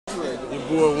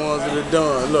boy ones that are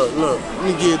done. Look, let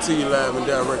me give it to you live and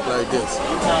direct like this.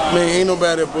 Man, ain't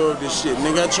nobody above this shit.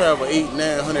 Nigga, I traveled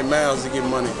 800-900 miles to get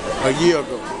money a year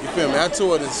ago. You feel me? I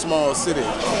toured in small cities.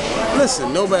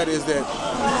 Listen, nobody is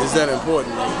that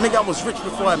important. Nigga, I was rich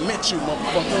before I met you,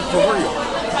 motherfucker, for real.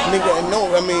 Nigga,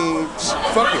 no, I mean,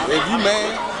 fuck it. If you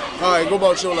mad, alright, go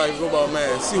about your life, go about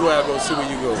mine. See where I go, see where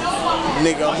you go.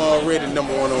 Nigga, I'm already #1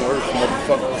 on earth,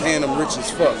 motherfucker. And I'm rich as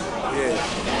fuck. Yeah.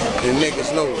 And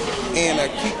niggas know. And I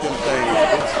keep them things.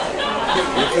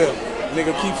 You feel me?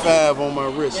 Nigga, keep 5 on my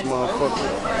wrist, motherfucker.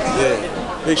 Yeah.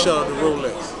 Big shout out to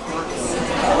Rolex.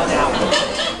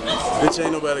 Bitch,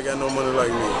 ain't nobody got no money like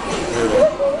me.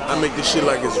 Yeah. I make this shit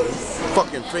like it's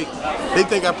fucking fake. They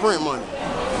think I print money.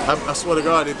 I swear to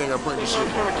God, they think I print this shit.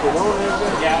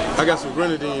 I got some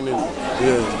grenadine in it.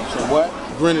 Yeah. Some what?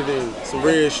 Grenadine. Some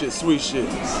red shit, sweet shit. You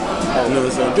know what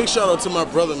I'm saying? Big shout out to my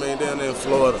brother, man, down there in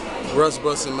Florida. Russ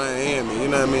Bus in Miami. You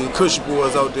know what I mean? Kush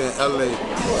boys out there in LA.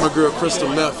 My girl Crystal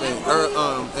Meth in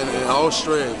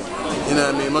Australia. You know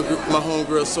what I mean? My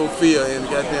homegirl Sophia in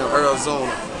goddamn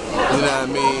Arizona. You know what I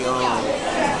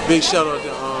mean? Big shout out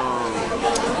to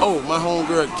my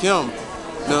homegirl Kim.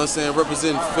 You know what I'm saying?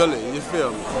 Representing Philly, you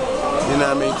feel me? You know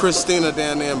what I mean? Christina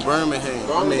down there in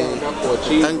Birmingham. I mean,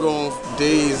 I can go on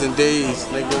days and days,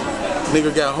 nigga.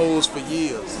 Nigga got hoes for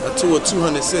years. I toured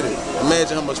 200 cities.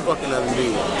 Imagine how much fucking I done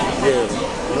did. Yeah,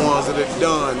 the ones that are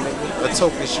done, nigga. I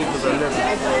took this shit because I live it.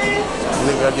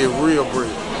 Nigga, I get real bread.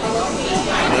 You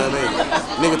know what I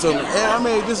mean? Nigga told me, hey, I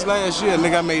made this last year.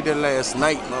 Nigga, I made that last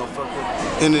night,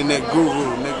 motherfucker. Internet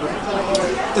guru, nigga.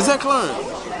 Is that Clarence?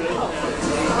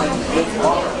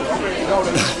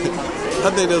 I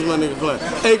think that's my nigga Clarence.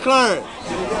 Hey, Clarence!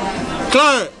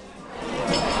 Clarence!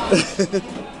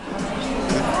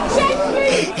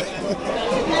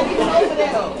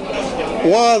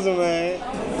 Wanza, man.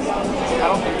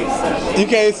 You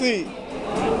can't see.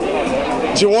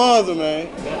 Jawanza, man.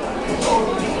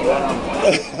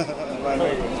 My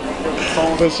nigga.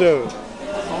 For sure.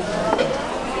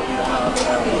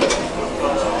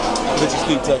 Bitches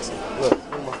keep texting. Look,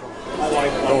 where's my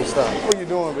phone? Don't stop. What you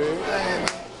doing, baby?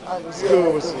 What's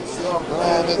good with you?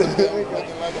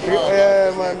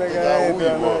 Yeah, my nigga, I ain't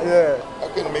done that. Yeah. I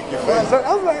couldn't make you face. I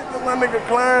was like, my nigga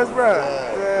Clarence, bro.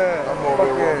 Yeah. I'm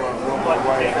over there with my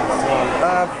wife and son.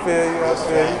 I feel you, I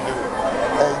feel you.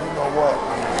 Hey, you know what?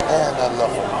 And I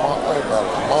left a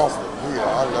monster here.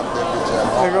 I left that bitch at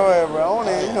home. Hey, go ahead, bro. I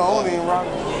don't even rock.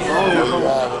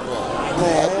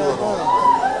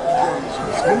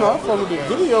 You know, I follow the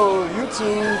video,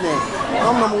 YouTube, and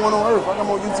I'm #1 on earth. I got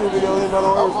more YouTube videos than anybody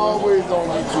on earth. I'm always on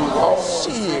YouTube.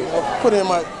 Shit. Put in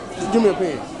my, give me a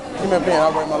pen. Give me a pen,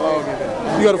 I'll write my login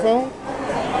down. You got a phone?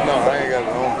 No, I ain't got it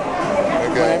on.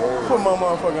 I got it. Put my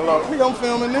motherfucking login. Nigga, I'm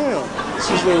filming now.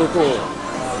 She's still recording.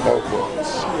 Okay.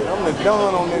 Shit, I'm the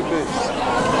Don on that bitch.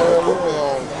 Put me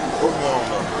on.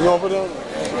 You want to put it on?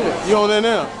 Yeah. You on there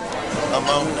now? I'm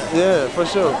on there. Yeah, for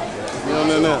sure. You on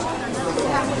there now?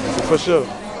 For sure.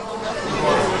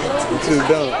 You too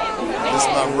done. This is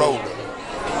my roller.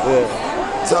 Yeah.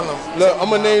 Tell him. Look, I'm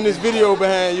gonna name this video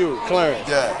behind you, Clarence.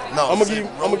 Yeah. No. I'm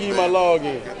gonna give you my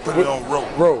login. Put it on roll.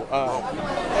 Roll.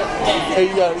 Hey,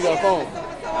 you got a phone?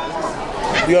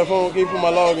 You got a phone? Can you put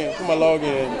my login? Put my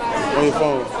login on your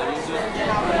phone.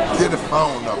 Get the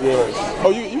phone up. Yeah.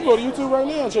 Oh, you go to YouTube right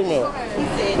now? Check me out.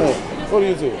 Yeah. Go to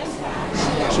YouTube.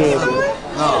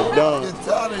 No. Done. Get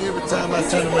tired of every time I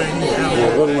turn around here.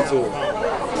 Yeah, go to YouTube.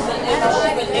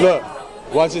 Look,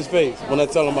 watch his face when I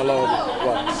tell him my login.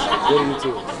 Watch. Go to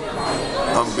YouTube.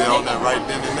 I'm gonna be on that right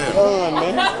then and there. Come on,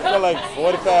 man. I got like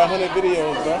 4,500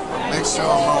 videos, bro. Make sure I'm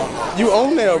on there. You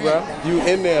on there, bro. You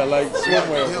in there like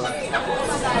swimwear.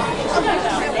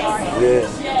 Yeah.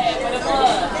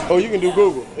 Oh, you can do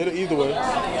Google. It'll either way.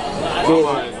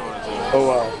 Google. Oh,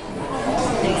 wow.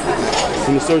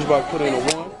 In the search box, put in a 1.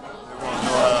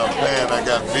 Man, I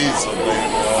got Visa, man.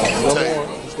 No more.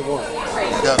 It's the 1.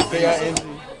 Got Visa. K-I-N-G.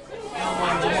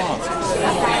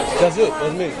 That's it.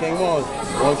 That's me. King Mons.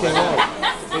 One King Mons.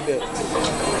 Hit that.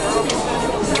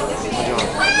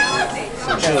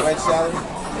 Some shit. Right salary?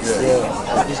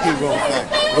 Yeah. Just keep going.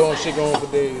 Going shit going for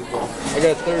days, bro. I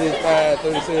got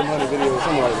 3,700 videos,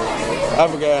 something like that. I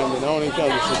forgot, man. I don't even count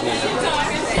this shit.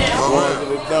 The ones that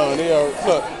are done. They are,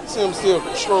 look, see them still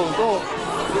strolling through them.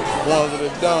 The ones that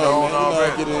are done, man. You know how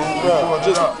to get in,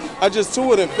 bro. I just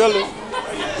toured in Philly.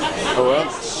 Oh, well,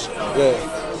 yeah.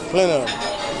 Plenty of them.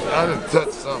 I done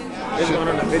touched something. It's going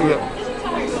on the video.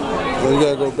 Well, you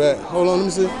gotta go back. Hold on, let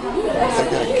me see. I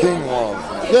got King Wall.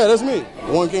 Yeah, that's me.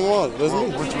 One King Wall. That's me.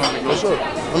 Which one? For sure.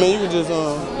 I mean, you can just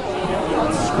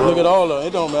Look at all of it.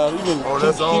 It don't matter. You can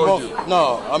that's all you?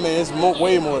 No, I mean, it's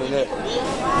way more than that.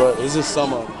 But it's just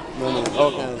some of them. You know what I mean?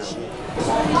 All kinds of shit.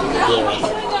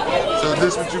 Yeah. So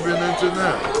this what you been into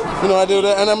now? You know, I do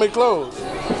that, and I make clothes.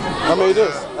 I made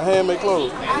this. I handmade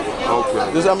clothes.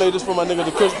 Okay. I made this for my nigga,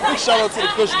 the Kush. Big shout out to the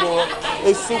Kush Boy.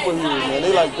 They superheroes, man.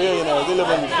 They like billionaires. They live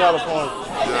in California.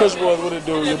 Yeah. Kush Boys, what it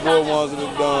do? Your boy ones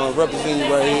that done represent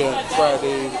you right here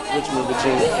Friday, Richmond,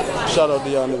 Virginia. Shout out to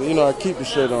y'all niggas. You know, I keep the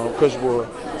shit on, Kush Boy.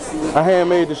 I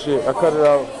handmade the shit. I cut it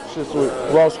out. Shit sweet.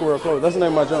 Raw Squirrel Clothes. That's the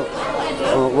name of my junk.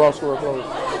 Raw Squirrel Clothes.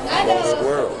 Raw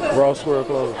Squirrel. Raw Squirrel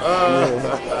Clothes.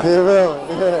 Yeah.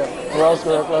 Yeah. Raw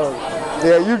Squirrel Clothes.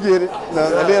 Yeah, you get it.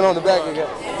 No, and then on the back it got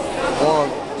one.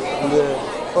 Yeah,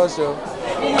 for sure.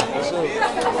 For sure.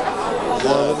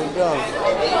 One of them done.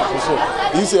 For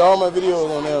sure. You see all my videos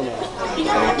on there, man.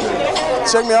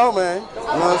 Check me out, man. You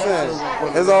know what I'm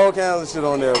saying? There's all kinds of shit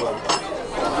on there, bro.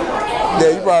 Yeah,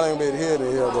 you probably ain't been here to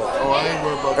here, bro. Oh, I ain't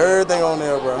worried about that. Everything on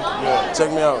there, bro. Yeah.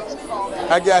 Check me out.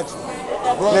 I got you.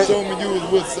 Bro told me you was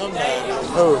with somebody.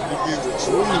 Who? You be with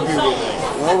who you be with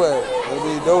now? Nobody. It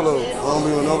be Dolo. I don't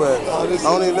be with nobody. I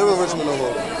don't even live in Richmond no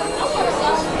more.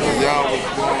 Y'all was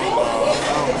doing,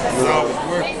 y'all was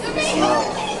working.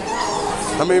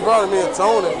 I mean, probably me and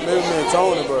Tony. Maybe me and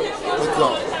Tony, but What's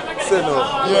up? sitting on.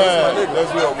 Yeah,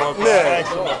 that's real work. Yeah.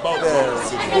 Yeah.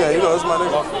 Yeah, you know, it's my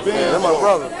nigga. Yeah, that's my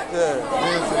brother. Yeah.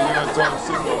 Ben said you done told him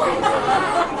sitting over there.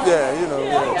 Yeah, you know,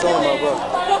 yeah. Tony my brother.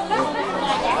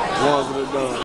 Ones that are done.